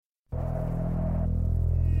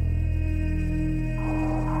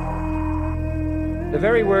The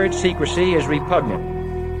very word secrecy is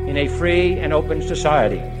repugnant in a free and open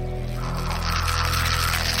society.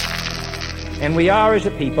 And we are, as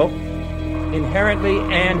a people, inherently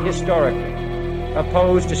and historically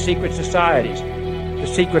opposed to secret societies, to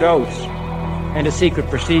secret oaths, and to secret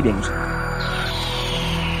proceedings.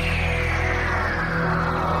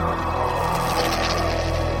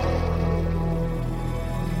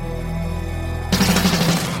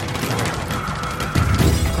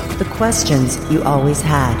 The questions you always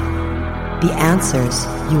had. The answers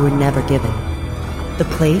you were never given. The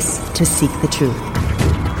place to seek the truth.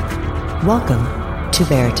 Welcome to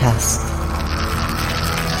Veritas.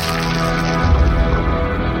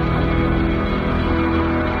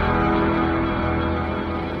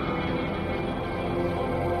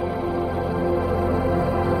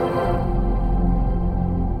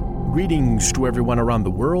 Greetings to everyone around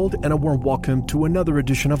the world, and a warm welcome to another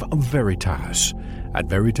edition of Veritas at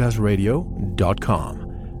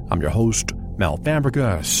veritasradio.com. I'm your host, Mel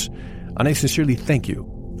Fabregas, and I sincerely thank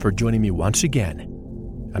you for joining me once again.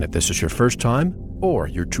 And if this is your first time, or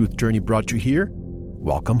your truth journey brought you here,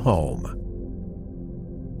 welcome home.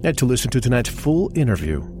 And to listen to tonight's full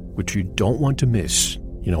interview, which you don't want to miss,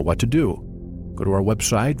 you know what to do. Go to our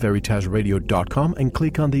website, veritasradio.com, and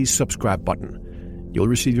click on the subscribe button. You'll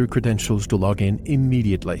receive your credentials to log in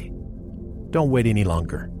immediately. Don't wait any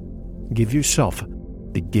longer. Give yourself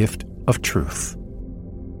the gift of truth.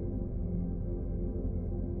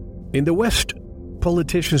 In the West,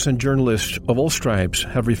 politicians and journalists of all stripes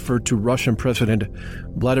have referred to Russian President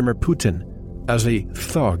Vladimir Putin as a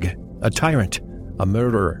thug, a tyrant, a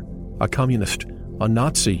murderer, a communist, a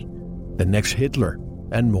Nazi, the next Hitler,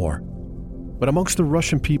 and more. But amongst the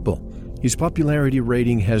Russian people, his popularity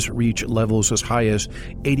rating has reached levels as high as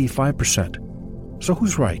 85%. So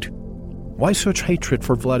who's right? Why such hatred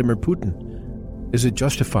for Vladimir Putin? Is it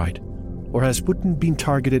justified? Or has Putin been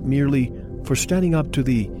targeted merely for standing up to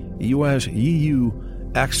the US-EU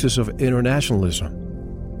axis of internationalism?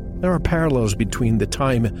 There are parallels between the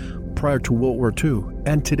time prior to World War II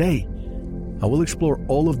and today. I will explore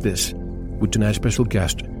all of this with tonight's special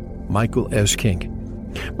guest, Michael S. King.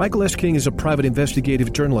 Michael S. King is a private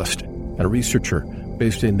investigative journalist and a researcher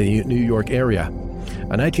based in the New York area.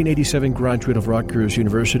 A 1987 graduate of Rutgers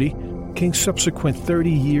University, King's subsequent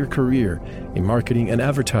 30-year career in marketing and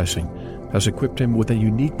advertising has equipped him with a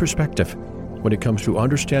unique perspective when it comes to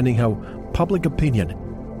understanding how public opinion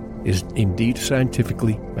is indeed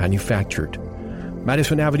scientifically manufactured.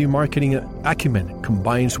 Madison Avenue marketing acumen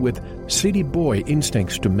combines with city boy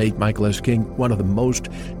instincts to make Michael S. King one of the most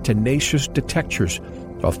tenacious detectors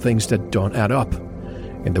of things that don't add up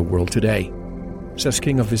in the world today. Says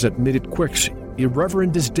King of his admitted quirks,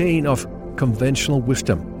 irreverent disdain of conventional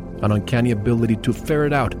wisdom, an uncanny ability to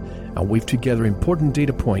ferret out and weave together important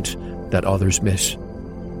data points that others miss.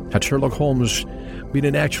 Had Sherlock Holmes been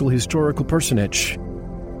an actual historical personage,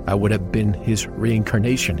 I would have been his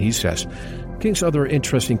reincarnation, he says. King's other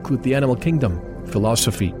interests include the animal kingdom,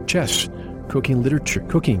 philosophy, chess, cooking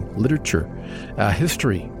literature,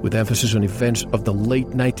 history, with emphasis on events of the late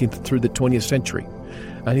 19th through the 20th century.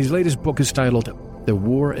 And his latest book is titled The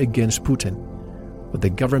War Against Putin, what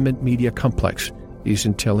the government media complex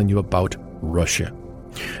isn't telling you about Russia.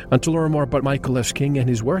 And to learn more about Michael S. King and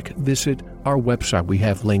his work, visit our website. We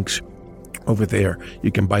have links over there.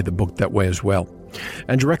 You can buy the book that way as well.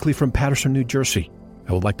 And directly from Paterson, New Jersey,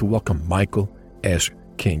 I would like to welcome Michael S.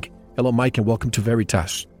 King. Hello, Mike, and welcome to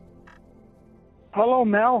Veritas. Hello,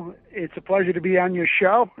 Mel. It's a pleasure to be on your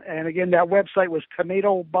show. And again, that website was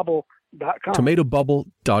tomatobubble.com.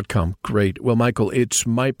 Tomatobubble.com. Great. Well, Michael, it's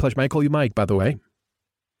my pleasure. I call you Mike, by the way.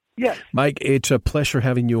 Yes. Mike, it's a pleasure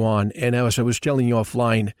having you on. And as I was telling you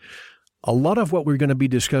offline, a lot of what we're going to be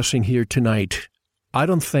discussing here tonight, I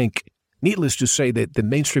don't think, needless to say, that the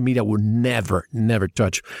mainstream media will never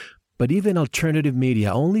touch. But even alternative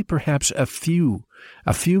media, only perhaps a few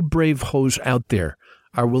brave hosts out there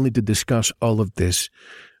are willing to discuss all of this.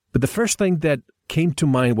 But the first thing that came to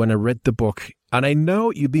mind when I read the book, and I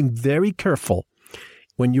know you've been very careful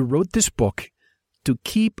when you wrote this book to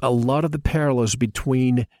keep a lot of the parallels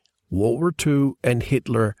between World War II and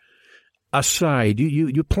Hitler aside.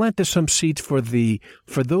 You planted some seeds for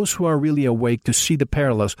those who are really awake to see the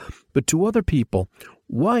parallels. But to other people,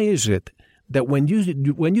 why is it that when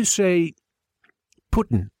you say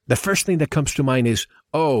Putin, the first thing that comes to mind is,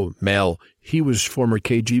 oh, Mel, he was former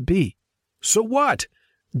KGB. So what?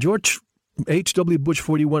 George H.W. Bush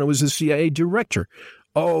 41 was the CIA director.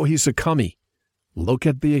 Oh, he's a commie. Look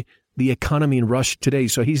at the economy in Russia today,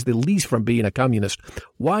 so he's the least from being a communist.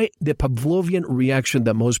 Why the Pavlovian reaction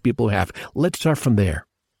that most people have? Let's start from there.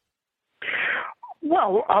 Well,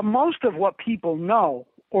 Well, most of what people know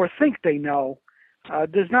or think they know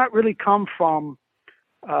does not really come from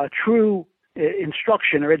true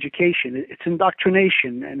instruction or education. It's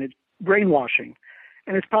indoctrination and it's brainwashing.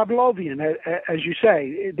 And it's Pavlovian, as you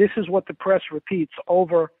say. This is what the press repeats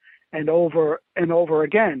over and over and over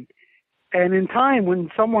again. And in time, when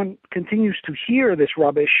someone continues to hear this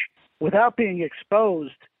rubbish without being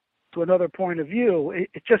exposed to another point of view,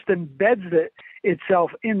 it just embeds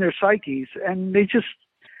itself in their psyches, and they just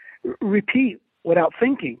repeat without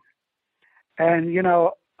thinking. And, it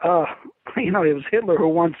was Hitler who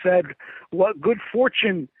once said, "What good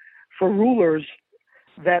fortune for rulers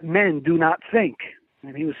that men do not think."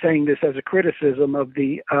 And he was saying this as a criticism of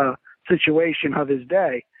the situation of his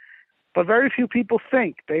day. But very few people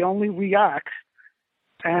think. They only react.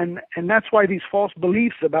 And that's why these false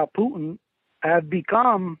beliefs about Putin have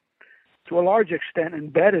become, to a large extent,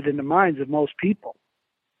 embedded in the minds of most people.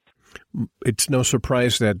 It's no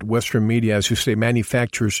surprise that Western media, as you say,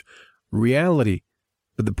 manufactures reality.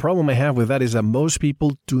 But the problem I have with that is that most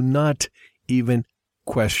people do not even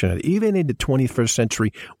question it, even in the 21st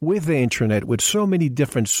century with the internet, with so many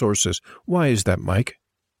different sources. Why is that, Mike?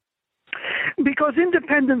 Because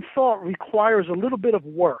independent thought requires a little bit of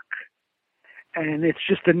work. And it's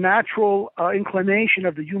just a natural inclination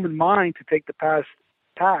of the human mind to take the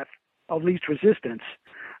path of least resistance.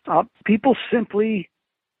 People simply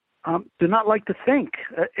do not like to think.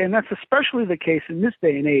 And that's especially the case in this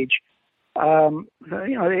day and age.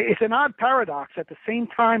 It's an odd paradox. At the same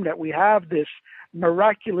time that we have this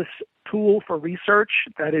miraculous tool for research,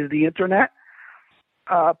 that is the internet,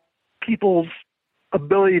 people's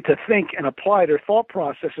ability to think and apply their thought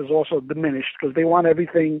process is also diminished because they want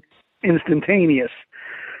everything instantaneous.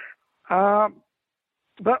 But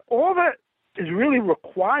all that is really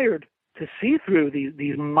required to see through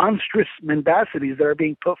these monstrous mendacities that are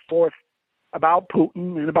being put forth about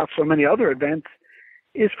Putin and about so many other events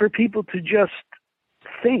is for people to just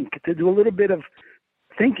think, to do a little bit of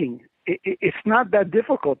thinking. It's not that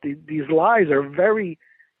difficult. These lies are very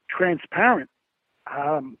transparent.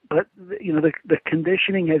 But the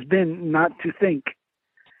conditioning has been not to think.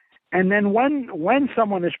 And then when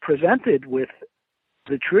someone is presented with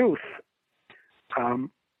the truth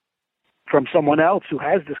from someone else who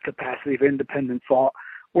has this capacity of independent thought,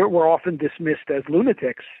 we're often dismissed as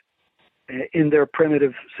lunatics in their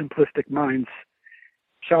primitive, simplistic minds.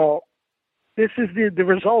 So this is the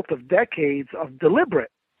result of decades of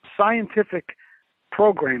deliberate scientific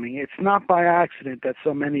programming. It's not by accident that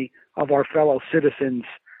so many of our fellow citizens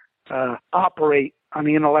operate on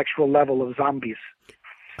the intellectual level of zombies.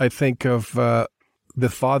 I think of the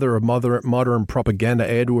father of modern propaganda,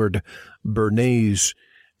 Edward Bernays,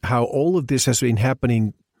 how all of this has been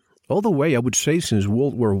happening all the way, I would say, since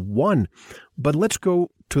World War I. But let's go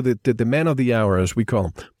to the man of the hour, as we call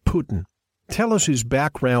him, Putin. Tell us his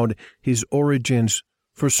background, his origins.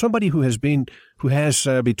 For somebody who has between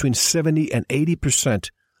 70 and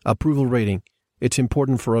 80% approval rating, it's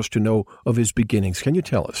important for us to know of his beginnings. Can you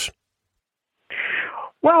tell us?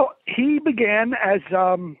 Well, he began as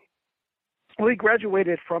he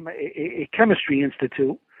graduated from a chemistry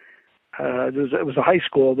institute. It was a high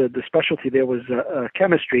school. The specialty there was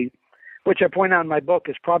chemistry, which I point out in my book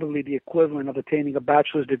is probably the equivalent of attaining a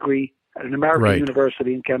bachelor's degree at an American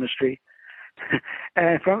university in chemistry.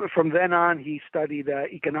 And from then on, he studied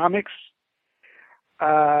economics.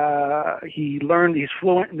 He's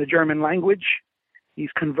fluent in the German language.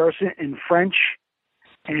 He's conversant in French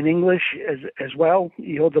and English as well.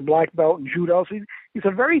 He holds a black belt in judo. So he's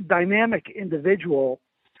a very dynamic individual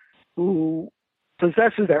who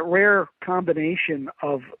possesses that rare combination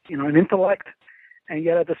of an intellect, and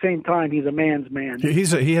yet at the same time he's a man's man. He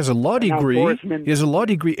has a law degree. He has a law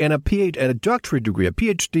degree and a doctorate degree, a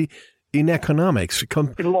PhD in economics.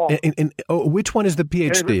 In law. Which one is the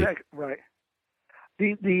PhD? Right.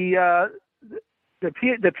 The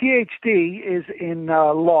PhD is in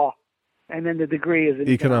law, and then the degree is in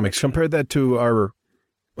economics. Compare that to our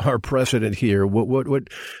president here. What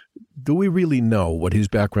do we really know what his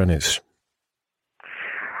background is?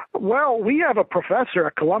 Well, we have a professor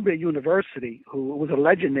at Columbia University who was a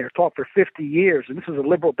legend there, taught for 50 years, and this is a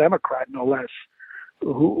liberal Democrat, no less,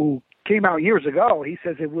 who came out years ago. He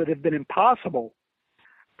says it would have been impossible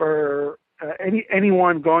for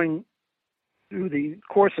anyone going through the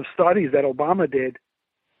course of studies that Obama did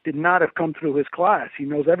not have come through his class. He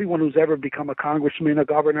knows everyone who's ever become a congressman, a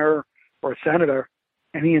governor, or a senator,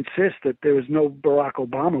 and he insists that there was no Barack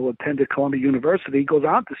Obama who attended Columbia University. He goes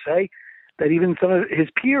on to say that even some of his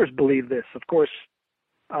peers believe this. Of course,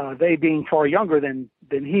 they being far younger than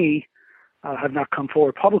he have not come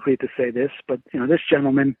forward publicly to say this, but this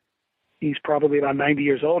gentleman He's probably about 90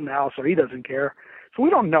 years old now, so he doesn't care. So we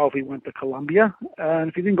don't know if he went to Columbia. And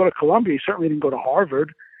if he didn't go to Columbia, he certainly didn't go to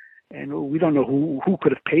Harvard. And we don't know who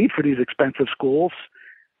could have paid for these expensive schools.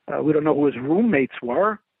 We don't know who his roommates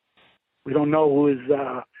were. We don't know who his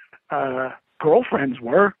girlfriends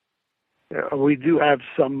were. We do have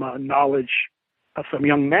some knowledge of some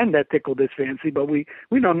young men that tickled his fancy, but we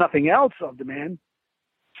know nothing else of the man.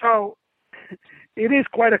 So it is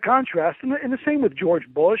quite a contrast. And the same with George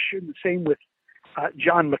Bush, and the same with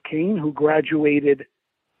John McCain, who graduated,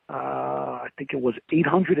 I think it was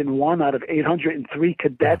 801 out of 803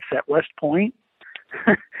 cadets at West Point.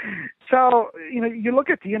 So, you look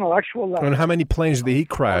at the intellectual level. And how many planes did he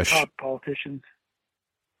crash? Top politicians.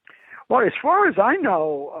 Well, as far as I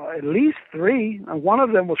know, at least 3. One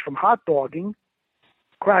of them was from hot dogging.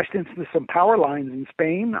 Crashed into some power lines in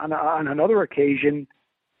Spain. On another occasion,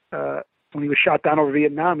 when he was shot down over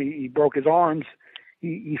Vietnam, he broke his arms.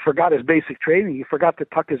 He forgot his basic training. He forgot to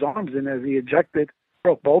tuck his arms in as he ejected,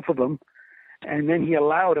 broke both of them. And then he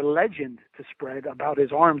allowed a legend to spread about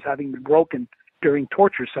his arms having been broken during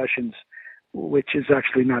torture sessions, which is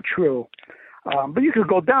actually not true. But you could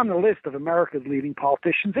go down the list of America's leading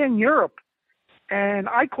politicians in Europe, and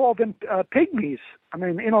I call them pygmies. I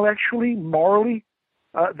mean, intellectually, morally,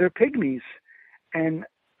 they're pygmies. And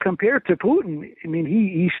compared to Putin, I mean,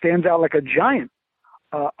 he stands out like a giant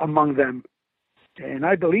among them. And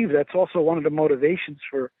I believe that's also one of the motivations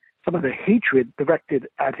for some of the hatred directed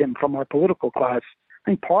at him from our political class.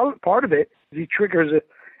 I think part of it is he triggers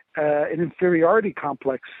an inferiority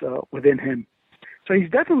complex within him. So he's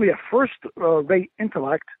definitely a first-rate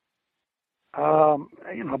intellect,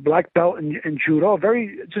 black belt in judo,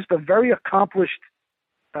 just a very accomplished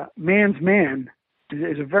man's man.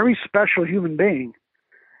 Is a very special human being.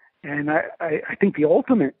 And I think the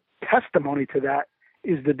ultimate testimony to that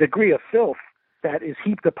is the degree of filth that is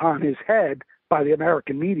heaped upon his head by the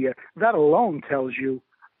American media. That alone tells you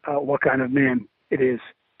what kind of man it is.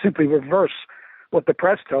 Simply reverse what the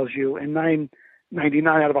press tells you, and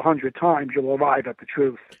 99 out of 100 times you'll arrive at the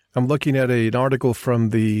truth. I'm looking at an article from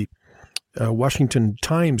the Washington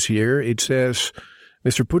Times here. It says,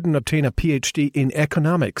 Mr. Putin obtained a PhD in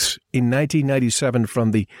economics in 1997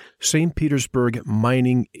 from the St. Petersburg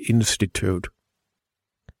Mining Institute.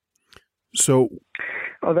 So,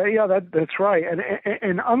 that's right.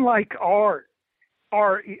 And unlike our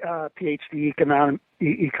PhD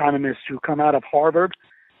economists who come out of Harvard,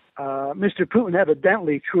 Mr. Putin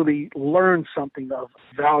evidently truly learned something of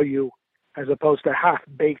value as opposed to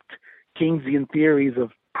half-baked Keynesian theories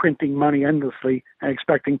of printing money endlessly and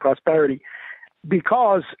expecting prosperity.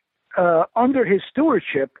 Because under his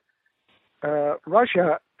stewardship,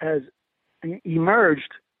 Russia has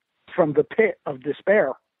emerged from the pit of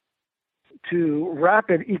despair to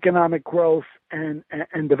rapid economic growth and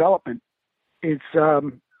development. And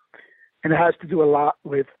it has to do a lot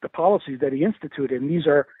with the policies that he instituted. And these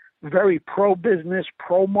are very pro-business,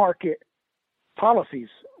 pro-market policies.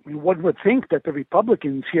 I mean, one would think that the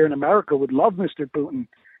Republicans here in America would love Mr. Putin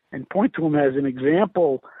and point to him as an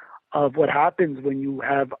example of what happens when you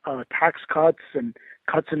have tax cuts and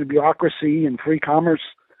cuts in the bureaucracy and free commerce.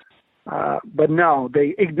 But no,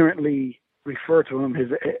 they ignorantly refer to him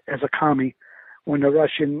as a commie when the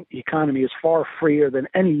Russian economy is far freer than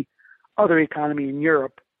any other economy in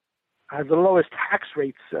Europe, has the lowest tax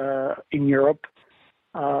rates in Europe.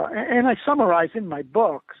 And I summarize in my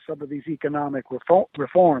book some of these economic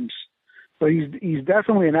reforms. So he's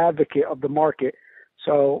definitely an advocate of the market.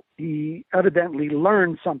 So he evidently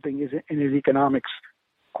learned something in his economics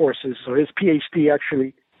courses. So his PhD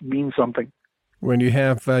actually means something. When you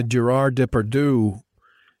have Gerard Depardieu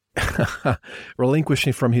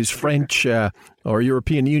relinquishing from his French or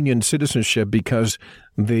European Union citizenship because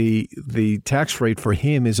the tax rate for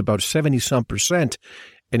him is about 70-some%,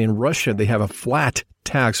 and in Russia they have a flat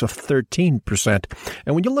tax of 13%.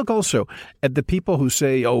 And when you look also at the people who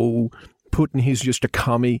say, "Oh, Putin, he's just a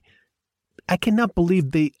commie," I cannot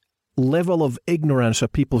believe the level of ignorance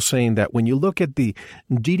of people saying that. When you look at the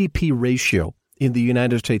GDP ratio in the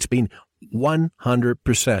United States being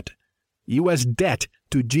 100%, U.S. debt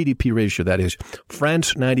to GDP ratio, that is,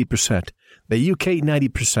 France 90%, the UK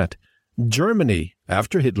 90%, Germany,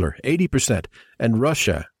 after Hitler, 80%, and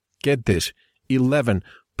Russia, get this, 11%.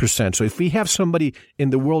 So if we have somebody in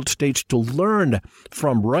the world stage to learn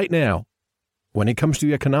from right now, when it comes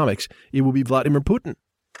to economics, it will be Vladimir Putin.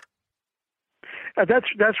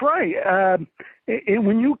 That's right.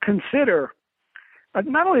 When you consider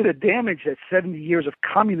not only the damage that 70 years of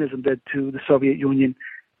communism did to the Soviet Union,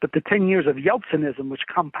 but the 10 years of Yeltsinism, which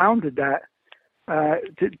compounded that,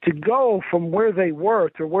 to go from where they were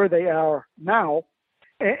to where they are now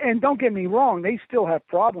And don't get me wrong, they still have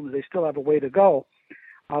problems. They still have a way to go.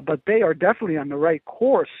 But they are definitely on the right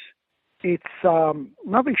course. It's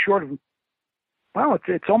nothing short of, well,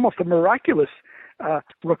 it's almost a miraculous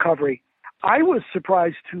recovery. I was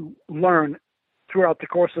surprised to learn throughout the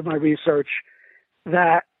course of my research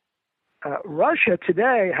that Russia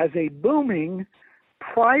today has a booming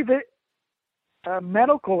private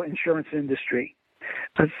medical insurance industry.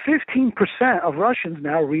 15% of Russians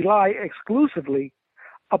now rely exclusively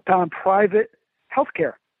upon private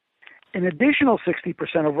healthcare. An additional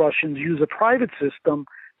 60% of Russians use a private system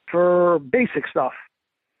for basic stuff.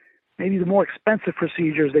 Maybe the more expensive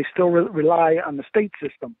procedures, they still rely on the state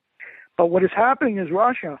system. But what is happening in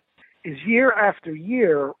Russia is year after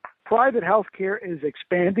year, private healthcare is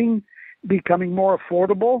expanding, becoming more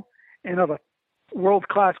affordable and of a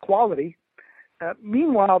world-class quality.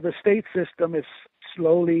 Meanwhile, the state system is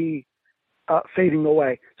slowly fading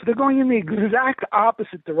away. So they're going in the exact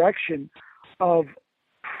opposite direction of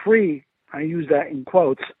free, I use that in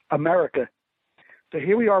quotes, America. So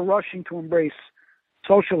here we are rushing to embrace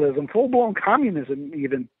socialism, full-blown communism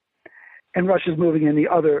even, and Russia's moving in the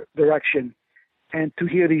other direction. And to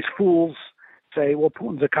hear these fools say, well,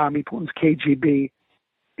 Putin's a commie, Putin's KGB,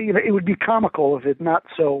 it would be comical if it's not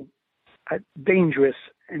so dangerous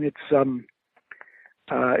in its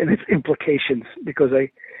implications, because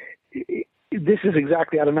this is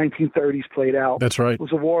exactly how the 1930s played out. That's right. It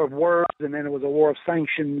was a war of words, and then it was a war of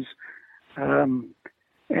sanctions. And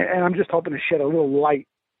I'm just hoping to shed a little light,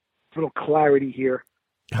 a little clarity here.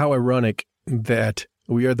 How ironic that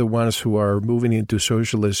we are the ones who are moving into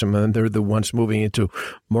socialism, and they're the ones moving into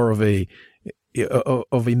more of a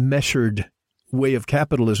measured way of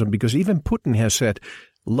capitalism. Because even Putin has said,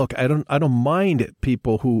 "Look, I don't mind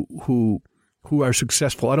people who are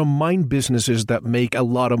successful. I don't mind businesses that make a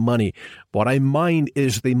lot of money. What I mind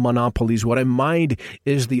is the monopolies. What I mind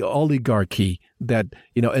is the oligarchy that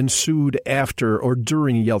ensued after or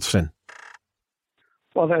during Yeltsin."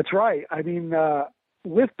 Well, that's right. I mean,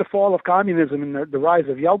 with the fall of communism and the rise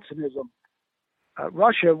of Yeltsinism,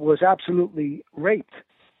 Russia was absolutely raped.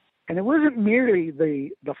 And it wasn't merely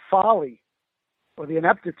the folly or the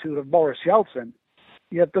ineptitude of Boris Yeltsin.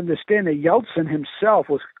 You have to understand that Yeltsin himself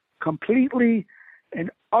was completely and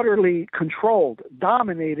utterly controlled,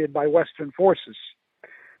 dominated by Western forces.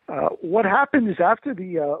 What happened is after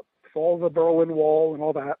the fall of the Berlin Wall and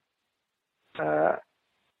all that,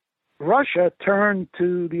 Russia turned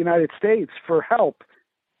to the United States for help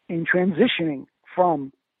in transitioning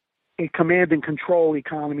from a command and control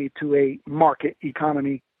economy to a market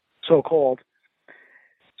economy, so-called.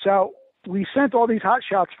 So we sent all these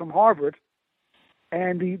hotshots from Harvard,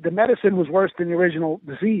 and the medicine was worse than the original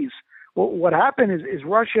disease. Well, what happened is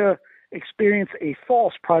Russia experienced a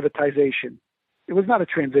false privatization. It was not a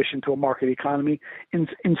transition to a market economy.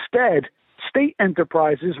 Instead, state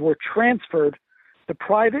enterprises were transferred to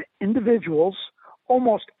private individuals,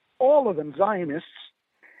 almost all of them Zionists,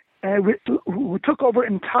 who took over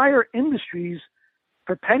entire industries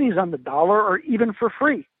for pennies on the dollar or even for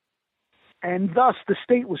free. And thus the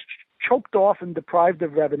state was choked off and deprived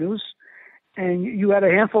of revenues. And you had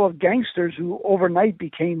a handful of gangsters who overnight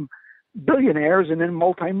became billionaires and then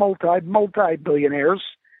multi-billionaires.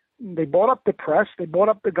 They bought up the press. They bought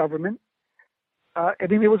up the government. I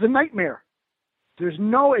mean, it was a nightmare. There's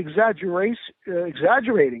no exaggerating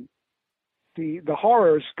the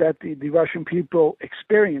horrors that the Russian people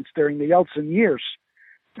experienced during the Yeltsin years.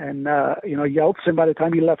 And, Yeltsin, by the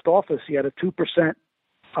time he left office, he had a 2%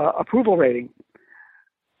 approval rating.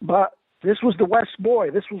 But this was the West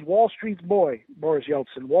boy. This was Wall Street's boy, Boris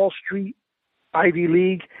Yeltsin. Wall Street, Ivy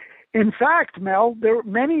League. In fact, Mel,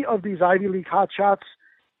 many of these Ivy League hotshots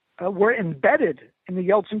were embedded in the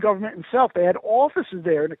Yeltsin government itself. They had offices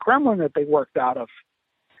there in the Kremlin that they worked out of.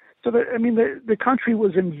 So, the country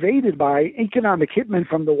was invaded by economic hitmen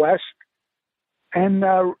from the West and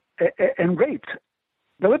raped,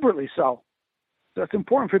 deliberately so. So it's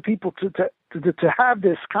important for people to have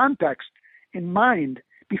this context in mind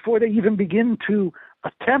before they even begin to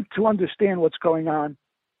attempt to understand what's going on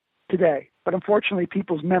today. But unfortunately,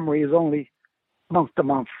 people's memory is only month to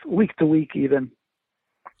month, week to week even.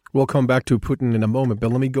 We'll come back to Putin in a moment,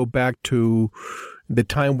 but let me go back to the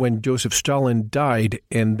time when Joseph Stalin died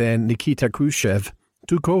and then Nikita Khrushchev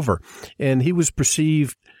took over. And he was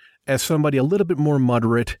perceived as somebody a little bit more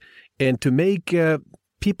moderate, and to make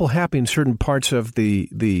people happy in certain parts of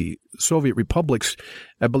the Soviet republics.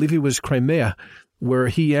 I believe it was Crimea, where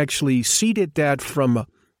he actually ceded that from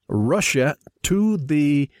Russia to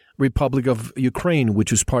the Republic of Ukraine,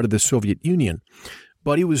 which was part of the Soviet Union.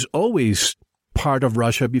 But he was always part of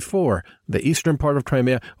Russia before, the eastern part of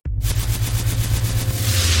Crimea.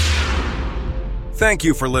 Thank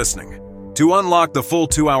you for listening. To unlock the full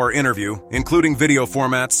 2-hour interview, including video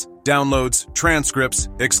formats, downloads, transcripts,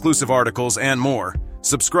 exclusive articles, and more,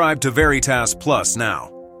 subscribe to Veritas Plus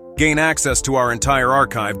now. Gain access to our entire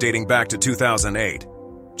archive dating back to 2008.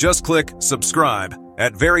 Just click subscribe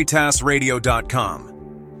at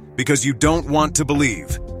veritasradio.com. Because you don't want to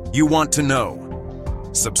believe, you want to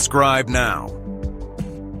know. Subscribe now.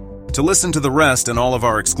 To listen to the rest and all of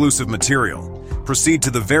our exclusive material, proceed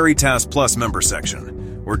to the Veritas Plus member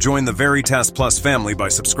section or join the Veritas Plus family by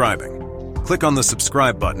subscribing. Click on the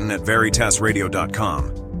subscribe button at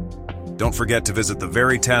veritasradio.com. Don't forget to visit the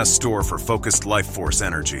Veritas store for focused life force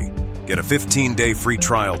energy. Get a 15-day free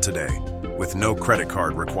trial today with no credit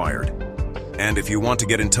card required. And if you want to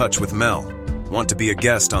get in touch with Mel, want to be a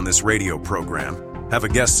guest on this radio program, have a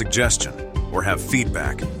guest suggestion, or have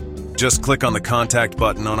feedback, just click on the contact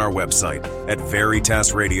button on our website at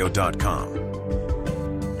veritasradio.com.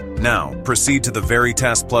 Now, proceed to the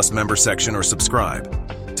Veritas Plus member section or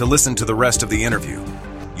subscribe to listen to the rest of the interview.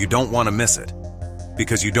 You don't want to miss it.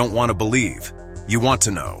 Because you don't want to believe, you want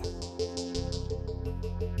to know.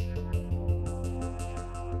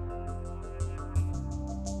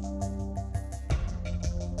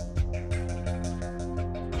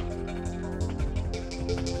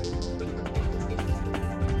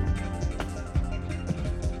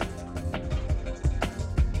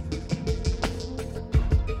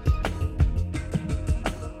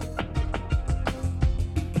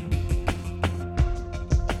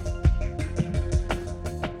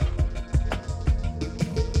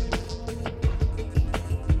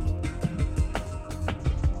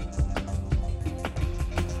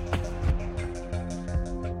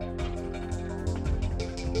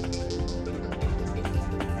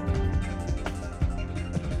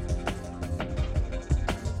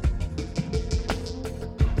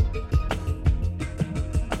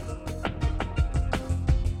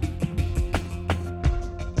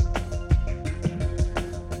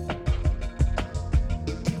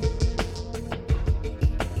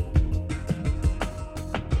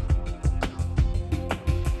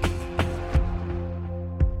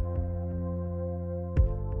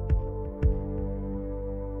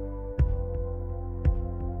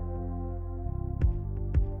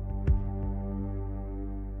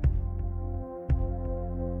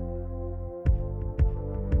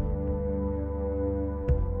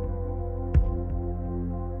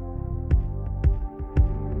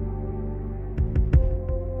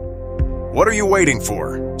 What are you waiting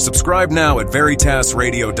for? Subscribe now at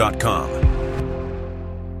veritasradio.com.